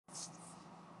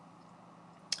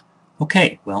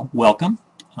Okay, well, welcome.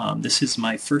 This is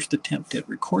my first attempt at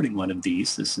recording one of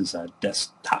these. This is a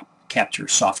desktop capture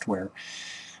software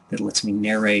that lets me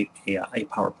narrate a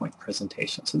PowerPoint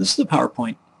presentation. So this is a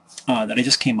PowerPoint that I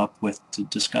just came up with to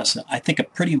discuss, I think, a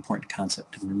pretty important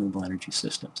concept in renewable energy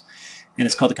systems. And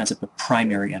it's called the concept of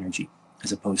primary energy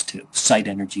as opposed to site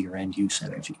energy or end-use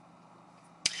energy.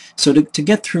 So to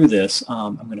get through this,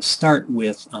 I'm going to start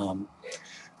with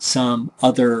some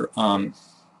other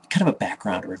kind of a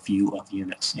background or review of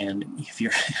units. And if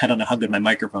you're, I don't know how good my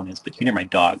microphone is, but you can hear my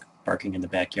dog barking in the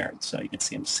backyard, so you can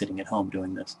see I'm sitting at home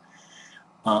doing this.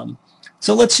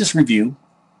 So let's just review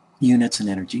units and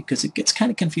energy because it gets kind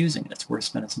of confusing and it's worth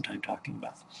spending some time talking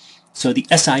about. So the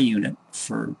SI unit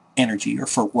for energy or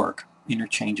for work,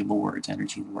 interchangeable words,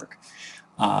 energy and work,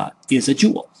 is a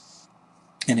joule.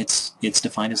 And it's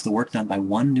defined as the work done by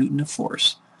 1 Newton of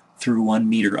force through 1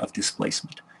 meter of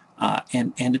displacement.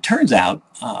 And it turns out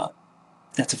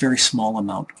that's a very small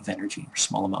amount of energy or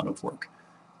small amount of work.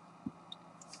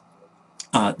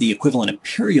 The equivalent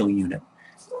imperial unit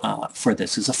for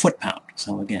this is a foot-pound.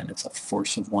 So again, it's a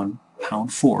force of 1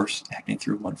 pound force acting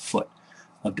through 1 foot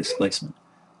of displacement.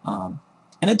 And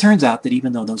it turns out that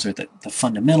even though those are the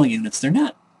fundamental units, they're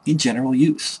not in general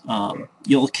use.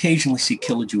 You'll occasionally see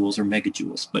kilojoules or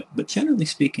megajoules, but generally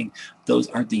speaking, those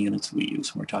aren't the units we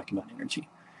use when we're talking about energy.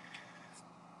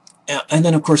 And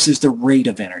then, of course, there's the rate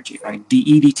of energy, right?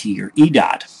 dEdt, or E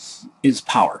dot, is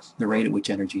power, the rate at which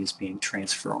energy is being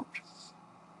transformed.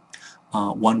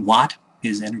 1 watt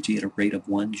is energy at a rate of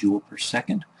 1 joule per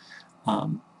second.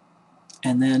 And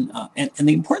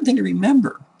the important thing to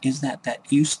remember is that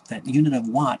that unit of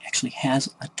watt actually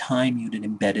has a time unit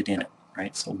embedded in it,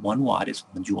 right? So 1 watt is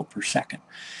 1 joule per second.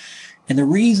 And the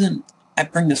reason I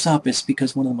bring this up is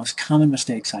because one of the most common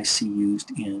mistakes I see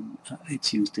used in,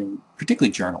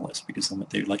 particularly journalists, because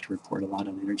they like to report a lot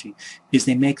on energy, is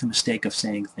they make the mistake of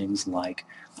saying things like,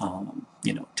 10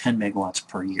 megawatts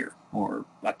per year, or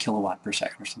a kilowatt per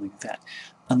second, or something like that.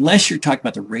 Unless you're talking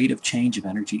about the rate of change of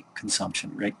energy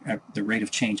consumption, right? The rate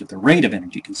of change of the rate of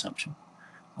energy consumption,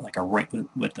 like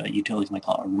what utilities might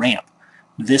call a ramp.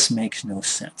 This makes no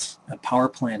sense. A power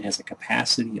plant has a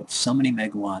capacity of so many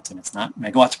megawatts, and it's not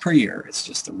megawatts per year. It's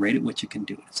just the rate at which it can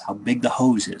do it. It's how big the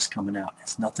hose is coming out. It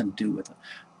has nothing to do with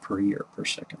per year, per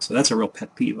second. So that's a real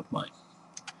pet peeve of mine.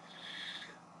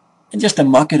 And just to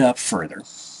muck it up further,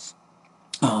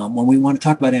 when we want to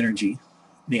talk about energy,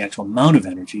 the actual amount of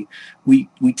energy, we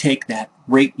take that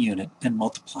rate unit and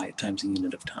multiply it times the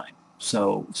unit of time.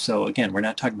 So again, we're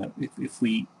not talking about if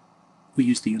we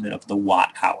use the unit of the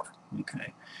watt hour.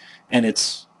 Okay, and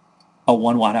it's a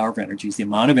 1 watt hour of energy is the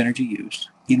amount of energy used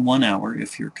in 1 hour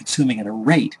if you're consuming at a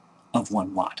rate of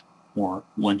 1 watt or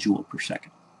 1 joule per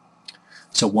second.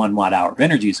 So 1 watt hour of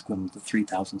energy is equivalent to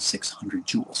 3,600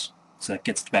 joules. So that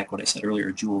gets back to what I said earlier,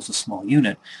 joule is a small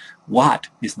unit. Watt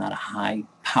is not a high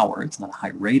power, it's not a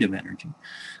high rate of energy.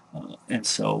 And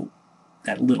so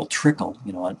that little trickle,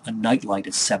 a night light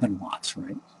is 7 watts,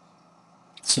 right?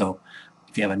 So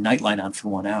if you have a night light on for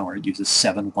 1 hour, it uses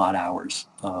 7 watt hours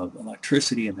of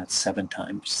electricity, and that's 7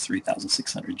 times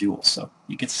 3,600 joules. So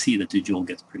you can see that the joule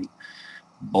gets pretty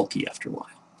bulky after a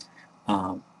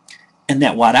while. And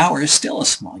that watt hour is still a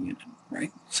small unit,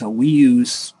 right? So we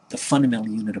use the fundamental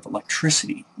unit of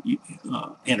electricity,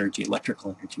 energy,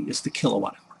 electrical energy, is the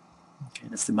kilowatt hour. Okay,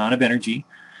 that's the amount of energy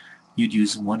you'd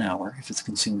use in 1 hour if it's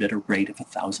consumed at a rate of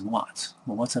 1,000 watts.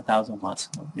 Well, what's 1,000 watts?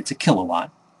 Well, it's a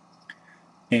kilowatt.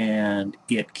 And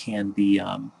it can be,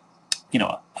 a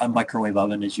microwave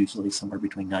oven is usually somewhere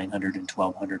between 900 and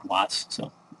 1,200 watts,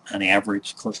 so on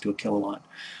average close to a kilowatt.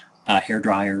 A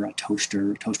hairdryer, a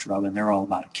toaster oven, they're all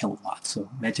about a kilowatt. So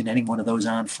imagine any one of those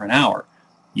on for an hour,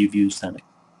 you've used then a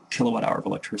kilowatt hour of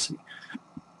electricity.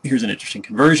 Here's an interesting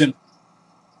conversion.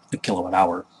 A kilowatt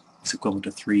hour is equivalent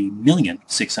to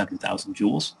 3,600,000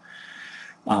 joules.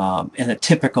 And a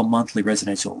typical monthly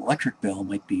residential electric bill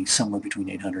might be somewhere between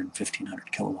 800 and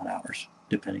 1,500 kilowatt hours,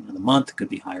 depending on the month. It could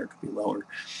be higher, it could be lower.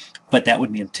 But that would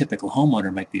mean a typical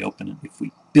homeowner might be open, if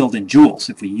we build in joules,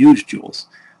 if we use joules,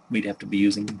 we'd have to be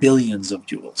using billions of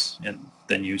joules, and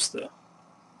then use the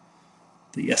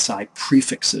SI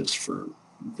prefixes for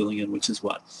billion, which is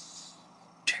what?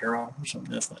 Tera or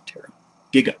something? That's not tera.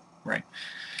 Giga, right?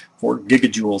 4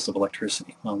 gigajoules of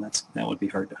electricity. Well, that would be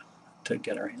hard to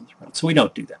get our hands around. So we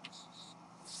don't do that.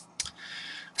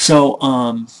 So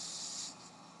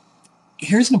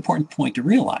here's an important point to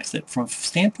realize, that from a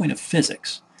standpoint of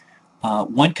physics,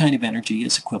 one kind of energy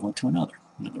is equivalent to another.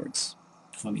 In other words,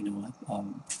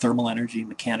 thermal energy,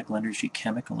 mechanical energy,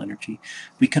 chemical energy,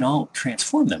 we can all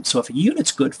transform them. So if a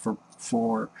unit's good for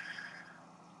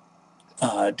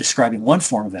describing one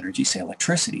form of energy, say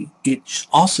electricity, it's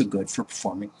also good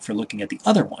for looking at the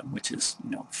other one, which is,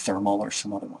 thermal or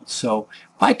some other one. So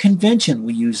by convention,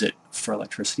 we use it for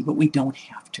electricity, but we don't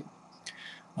have to.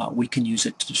 We can use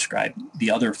it to describe the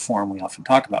other form we often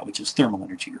talk about, which is thermal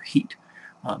energy or heat.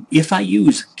 If I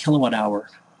use kilowatt hour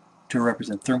to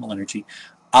represent thermal energy,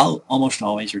 I'll almost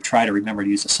always, or try to remember to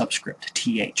use a subscript,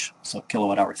 TH, so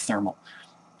kilowatt hour thermal.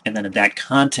 And then in that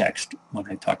context, when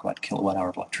I talk about kilowatt hour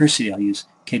of electricity, I'll use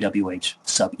kWh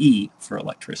sub E for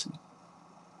electricity.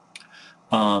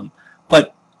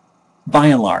 But by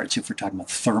and large, if we're talking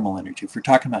about thermal energy, if we're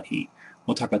talking about heat,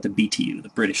 we'll talk about the BTU, the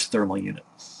British thermal unit.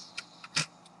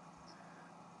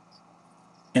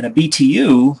 And a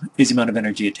BTU is the amount of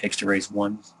energy it takes to raise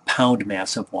 1 pound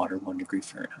mass of water 1 degree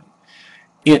Fahrenheit.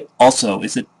 It also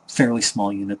is a fairly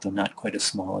small unit, though not quite as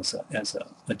small as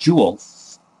a joule.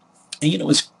 And it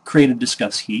was created to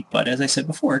discuss heat, but as I said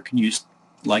before, it can be used,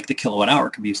 like the kilowatt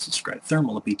hour can be used to describe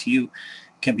thermal. A BTU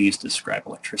can be used to describe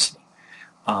electricity.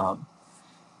 So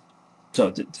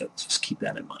just keep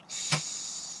that in mind.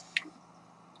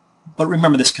 But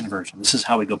remember this conversion. This is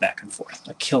how we go back and forth.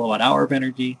 A kilowatt hour of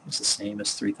energy is the same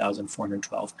as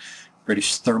 3,412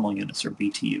 British thermal units, or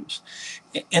BTUs.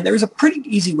 And there's a pretty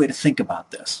easy way to think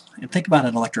about this. And think about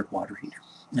an electric water heater.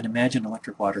 And imagine an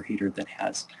electric water heater that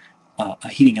has a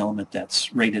heating element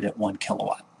that's rated at 1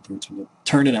 kilowatt. In other words, when you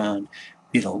turn it on,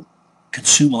 it'll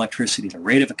consume electricity at a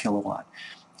rate of a kilowatt.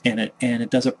 And it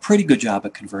does a pretty good job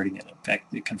at converting it. In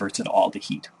fact, it converts it all to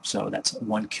heat. So that's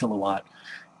 1 kilowatt.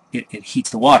 It heats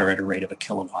the water at a rate of a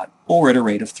kilowatt, or at a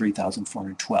rate of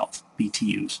 3,412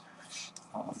 BTUs.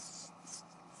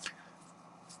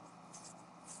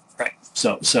 Right.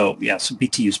 So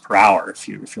BTUs per hour if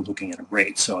you're looking at a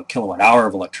rate. So a kilowatt hour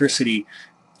of electricity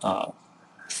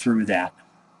through that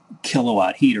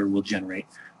kilowatt heater will generate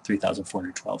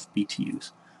 3,412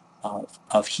 BTUs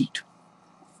of heat.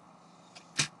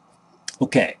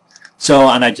 Okay. So,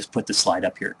 and I just put this slide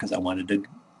up here because I wanted to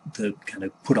kind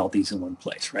of put all these in one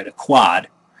place, right? A quad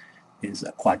is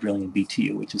a quadrillion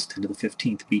BTU, which is 10 to the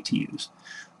 15th BTUs.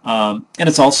 And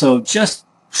it's also just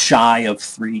shy of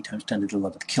 3 times 10 to the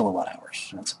 11th kilowatt hours.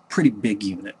 So that's a pretty big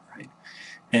unit, right?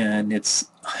 And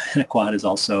a quad is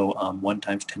also 1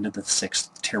 times 10 to the 6th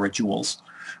terajoules,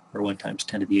 or 1 times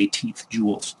 10 to the 18th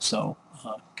joules. So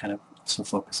kind of also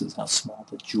focuses how small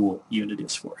the joule unit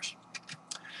is for us.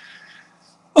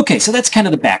 Okay, so that's kind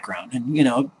of the background, and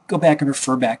go back and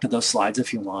refer back to those slides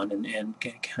if you want, and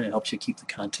kind of helps you keep the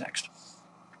context.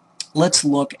 Let's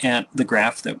look at the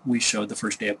graph that we showed the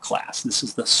first day of class. This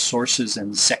is the sources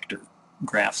and sector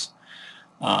graphs.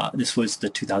 This was the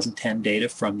 2010 data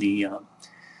from the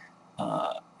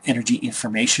Energy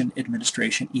Information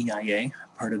Administration, EIA,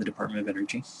 part of the Department of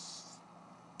Energy.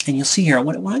 And you'll see here,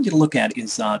 what I wanted you to look at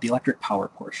is the electric power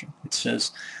portion. It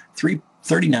says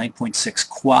 39.6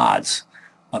 quads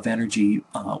of energy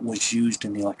was used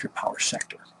in the electric power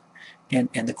sector. And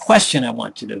the question I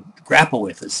want you to grapple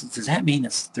with is, does that mean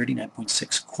it's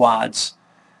 39.6 quads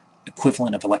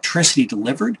equivalent of electricity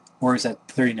delivered, or is that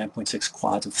 39.6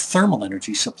 quads of thermal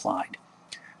energy supplied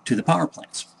to the power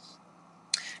plants?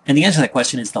 And the answer to that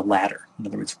question is the latter. In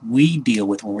other words, we deal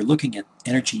with, when we're looking at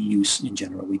energy use in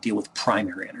general, we deal with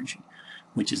primary energy,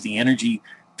 which is the energy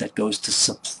that goes to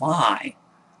supply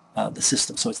the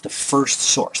system. So it's the first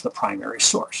source, the primary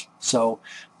source. So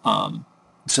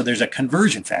so there's a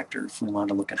conversion factor. If we want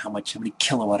to look at how many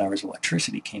kilowatt hours of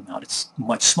electricity came out, it's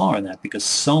much smaller than that, because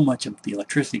so much of the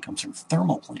electricity comes from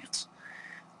thermal plants.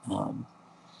 The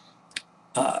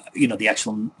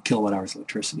actual kilowatt hours of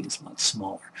electricity is a lot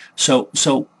smaller.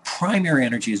 So primary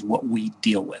energy is what we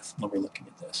deal with when we're looking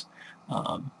at this.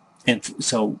 And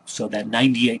so that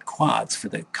 98 quads for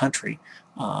the country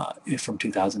from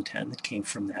 2010 that came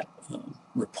from that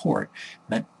report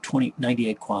meant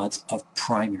 98 quads of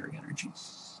primary energy.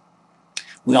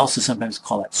 We also sometimes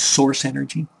call that source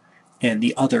energy, and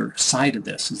the other side of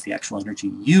this is the actual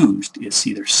energy used is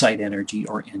either site energy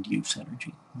or end-use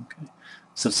energy. Okay,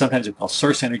 so sometimes we call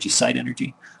source energy site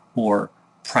energy, or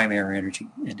primary energy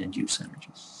and end-use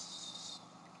energy.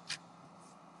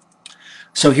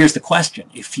 So here's the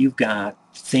question. If you've got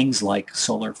things like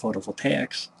solar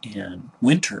photovoltaics and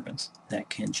wind turbines that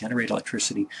can generate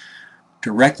electricity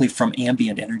directly from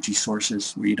ambient energy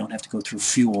sources where you don't have to go through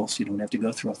fuels, you don't have to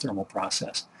go through a thermal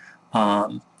process, how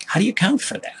do you account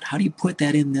for that? How do you put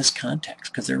that in this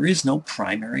context? Because there is no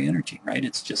primary energy, right?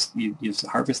 It's just you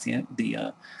harvest the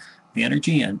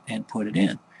energy and put it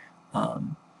in.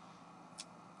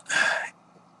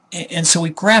 And so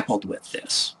we grappled with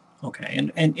this.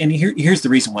 Okay, and here's the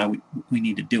reason why we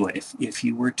need to do it. If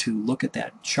you were to look at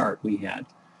that chart we had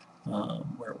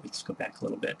let's go back a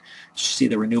little bit. You see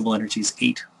the renewable energy is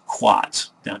 8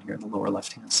 quads down here in the lower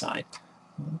left-hand side.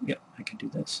 Yep, I can do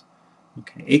this.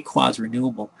 Okay, 8 quads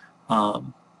renewable. But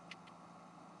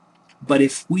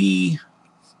if we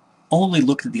only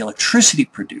looked at the electricity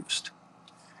produced,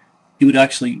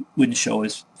 it wouldn't show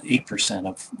as 8%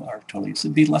 of our total use.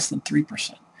 It'd be less than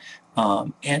 3%.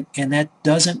 And that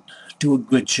doesn't do a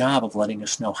good job of letting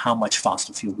us know how much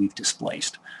fossil fuel we've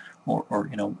displaced, or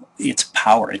its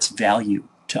power, its value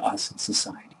to us in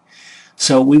society.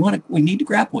 So we need to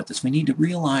grapple with this. We need to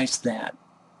realize that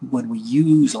when we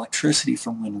use electricity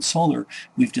from wind and solar,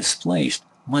 we've displaced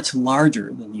much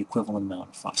larger than the equivalent amount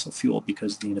of fossil fuel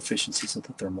because of the inefficiencies of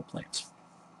the thermal plants.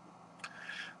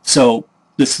 So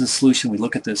this is the solution. We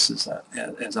look at this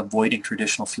as avoiding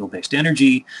traditional fuel-based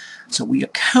energy. So we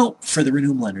account for the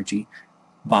renewable energy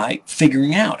by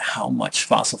figuring out how much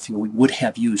fossil fuel we would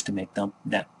have used to make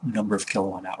that number of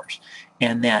kilowatt hours.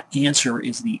 And that answer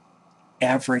is the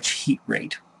average heat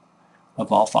rate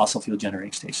of all fossil fuel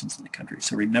generating stations in the country.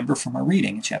 So remember from our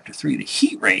reading in Chapter 3, the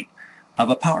heat rate of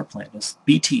a power plant is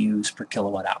BTUs per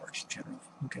kilowatt hours generally.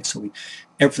 Okay, so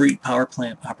every power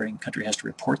plant operating country has to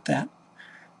report that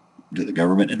to the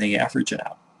government, and they average it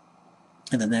out.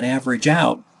 And then that average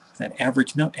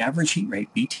heat rate,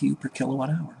 BTU per kilowatt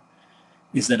hour,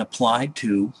 is then applied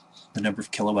to the number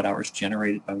of kilowatt hours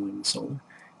generated by wind and solar,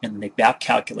 and then they back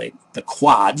calculate the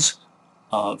quads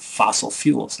of fossil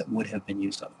fuels that would have been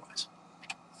used otherwise.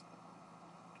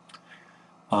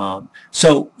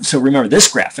 So remember this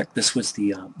graphic. This was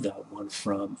the one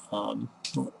from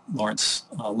Lawrence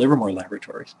Livermore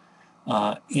Laboratories,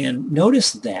 and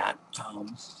notice that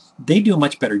they do a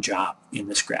much better job in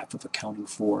this graph of accounting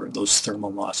for those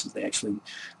thermal losses. They actually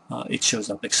it shows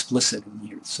up explicit in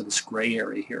here. So this gray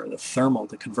area here,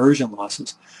 the conversion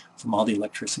losses from all the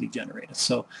electricity generated.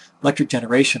 So electric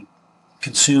generation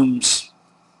consumes,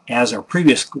 as our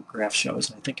previous graph shows,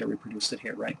 and I think I reproduced it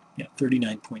here, right? Yeah,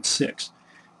 39.6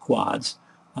 quads.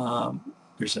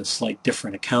 There's a slight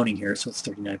different accounting here, so it's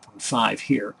 39.5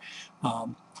 here.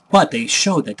 But they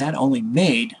showed that only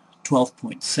made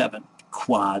 12.7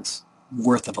 quads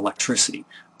worth of electricity.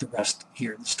 The rest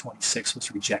here, this 26,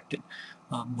 was rejected,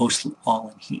 mostly all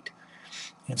in heat.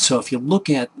 And so if you look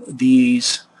at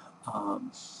these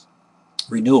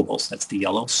renewables, that's the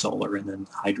yellow, solar, and then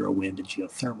hydro, wind, and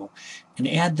geothermal, and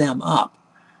add them up,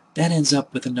 that ends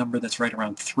up with a number that's right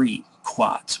around 3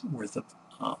 quads worth of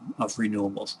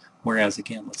renewables. Whereas,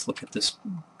 again, let's look at this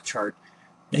chart.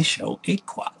 They show 8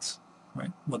 quads,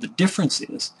 right? Well, the difference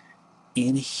is,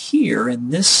 in here, in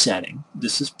this setting,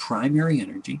 this is primary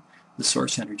energy, the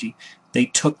source energy. They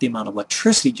took the amount of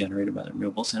electricity generated by the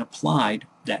renewables and applied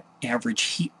that average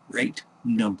heat rate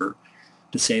number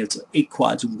to say it's 8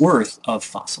 quads worth of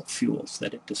fossil fuels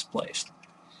that it displaced.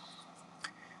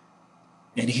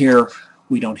 And here,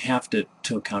 we don't have to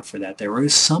account for that. There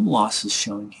is some losses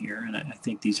shown here, and I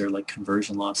think these are like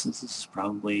conversion losses. This is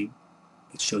probably,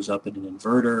 it shows up in an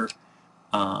inverter.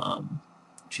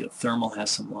 Geothermal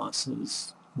has some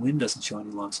losses. Wind doesn't show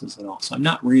any losses at all. So I'm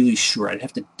not really sure. I'd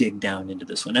have to dig down into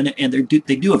this one. And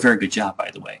they do a very good job,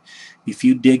 by the way. If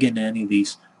you dig into any of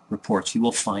these reports, you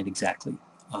will find exactly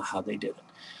how they did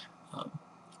it.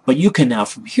 But you can now,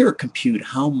 from here, compute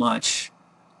how much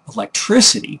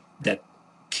electricity that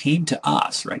came to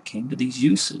us, right, came to these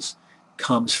uses,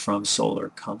 comes from solar,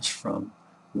 comes from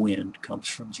wind, comes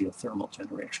from geothermal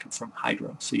generation, comes from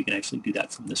hydro. So you can actually do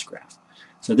that from this graph.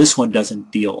 So this one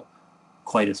doesn't deal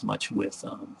quite as much with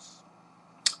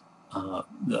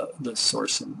the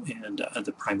source and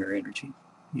the primary energy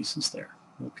uses there.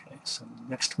 Okay, so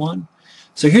next one.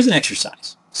 So here's an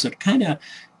exercise. So to kind of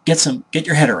get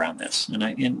your head around this,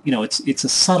 and it's a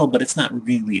subtle, but it's not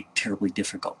really a terribly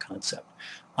difficult concept.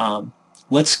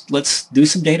 Let's do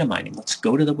some data mining. Let's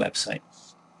go to the website,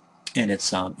 and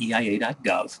it's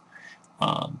eia.gov,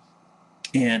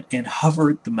 and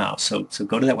hover the mouse. So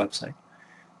go to that website,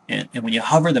 and when you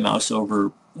hover the mouse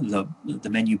over the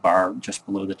menu bar just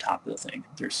below the top of the thing,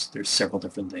 there's several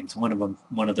different things.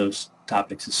 One of those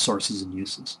topics is sources and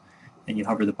uses, and you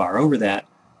hover the bar over that,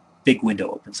 big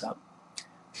window opens up,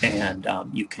 and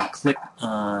you can click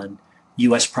on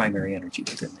U.S. primary energy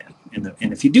within that.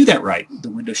 And if you do that right, the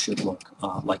window should look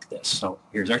like this. So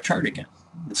here's our chart again.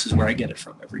 This is where I get it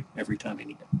from every time I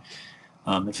need it.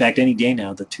 In fact, any day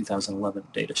now, the 2011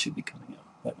 data should be coming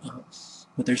out.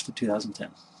 But there's the 2010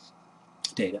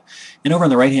 data. And over on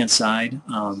the right-hand side,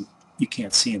 you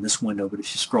can't see in this window, but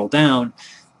if you scroll down,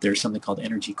 there's something called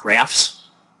energy graphs.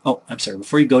 Oh, I'm sorry.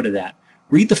 Before you go to that,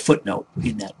 read the footnote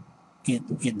in that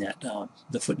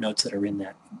the footnotes that are in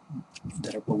that,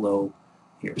 that are below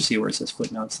here. See where it says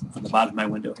footnotes on the bottom of my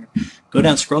window here? Go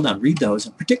down, scroll down, read those,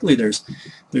 and particularly there's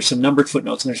some numbered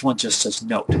footnotes, and there's one just says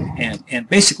note. And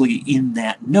basically in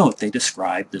that note they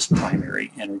describe this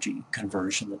primary energy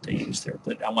conversion that they use there.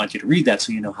 But I want you to read that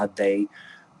so you know how they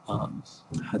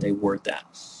word that.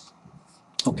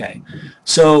 Okay,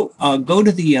 so go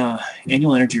to the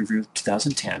Annual Energy Review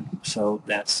 2010. So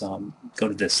that's go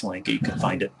to this link. You can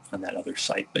find it on that other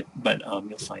site, but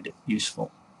you'll find it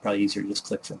useful. Probably easier to just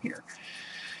click from here.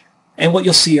 And what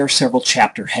you'll see are several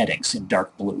chapter headings in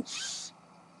dark blue.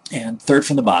 And third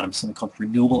from the bottom, something called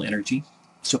renewable energy.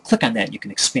 So click on that, and you can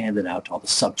expand it out to all the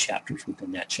sub-chapters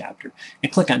within that chapter.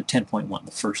 And click on 10.1,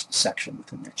 the first section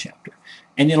within that chapter.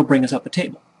 And it'll bring us up a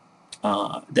table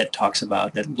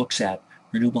that looks at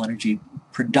renewable energy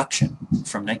production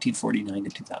from 1949 to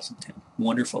 2010.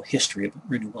 Wonderful history of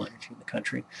renewable energy in the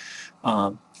country.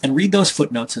 And read those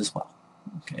footnotes as well.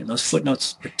 Okay, and those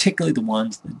footnotes, particularly the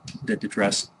ones that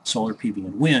address solar PV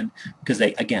and wind, because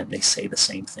they say the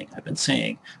same thing I've been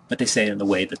saying, but they say it in the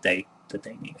way that they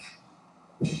mean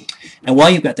it. And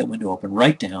while you've got that window open,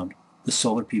 write down the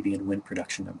solar PV and wind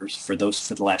production numbers for the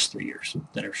last 3 years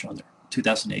that are shown there: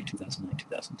 2008, 2009,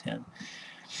 2010.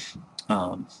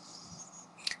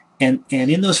 And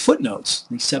in those footnotes,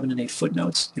 these 7 and 8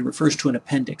 footnotes, it refers to an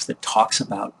appendix that talks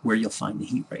about where you'll find the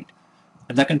heat rate.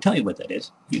 I'm not going to tell you what that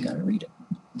is. You got to read it.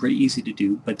 Pretty easy to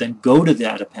do, but then go to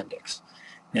that appendix.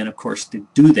 And of course, to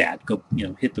do that, go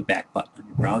hit the back button on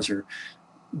your browser.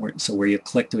 Where you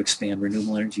click to expand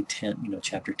renewable energy 10,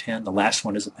 chapter 10. The last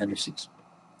one is appendices.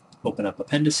 Open up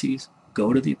appendices.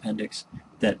 Go to the appendix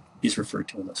that is referred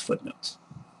to in those footnotes.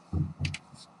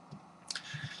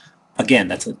 Again,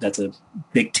 that's a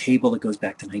big table that goes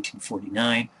back to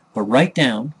 1949, but write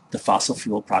down the fossil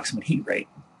fuel approximate heat rate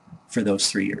for those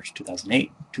 3 years: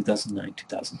 2008, 2009,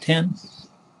 2010.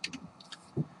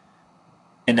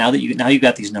 And now you've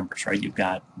got these numbers, right? You've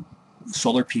got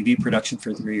solar PV production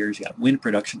for 3 years, you got wind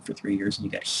production for 3 years, and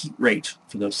you got heat rate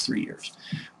for those 3 years.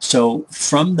 So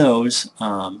from those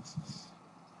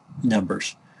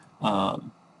numbers,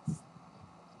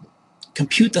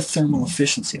 compute the thermal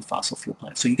efficiency of fossil fuel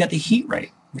plants. So you got the heat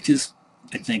rate, which is,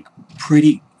 I think,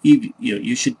 pretty,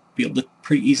 you should be able to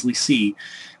pretty easily see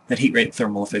that heat rate and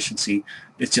thermal efficiency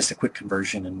is just a quick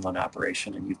conversion in one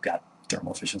operation, and you've got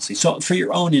thermal efficiency. So for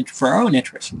our own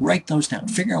interest, write those down.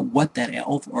 Figure out what that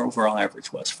overall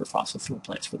average was for fossil fuel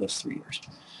plants for those 3 years.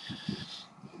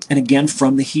 And again,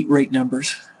 from the heat rate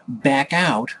numbers, back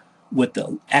out what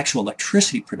the actual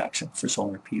electricity production for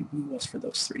solar PV was for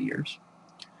those 3 years.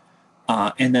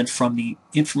 And then from the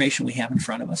information we have in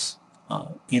front of us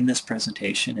in this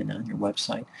presentation and on your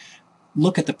website,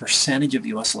 look at the percentage of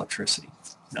U.S. electricity.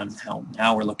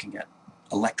 Now we're looking at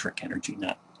electric energy,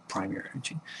 not primary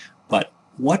energy. But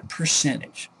what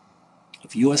percentage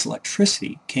of U.S.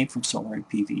 electricity came from solar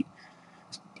PV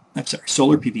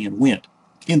and wind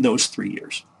in those 3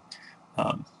 years?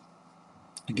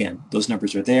 Again, those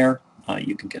numbers are there.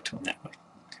 You can get to them that way.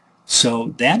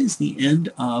 So that is the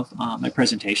end of my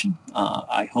presentation.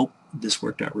 I hope this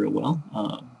worked out real well,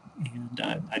 and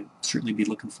I'd certainly be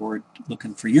looking for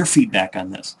your feedback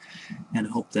on this, and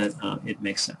hope that it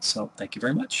makes sense. So thank you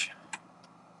very much.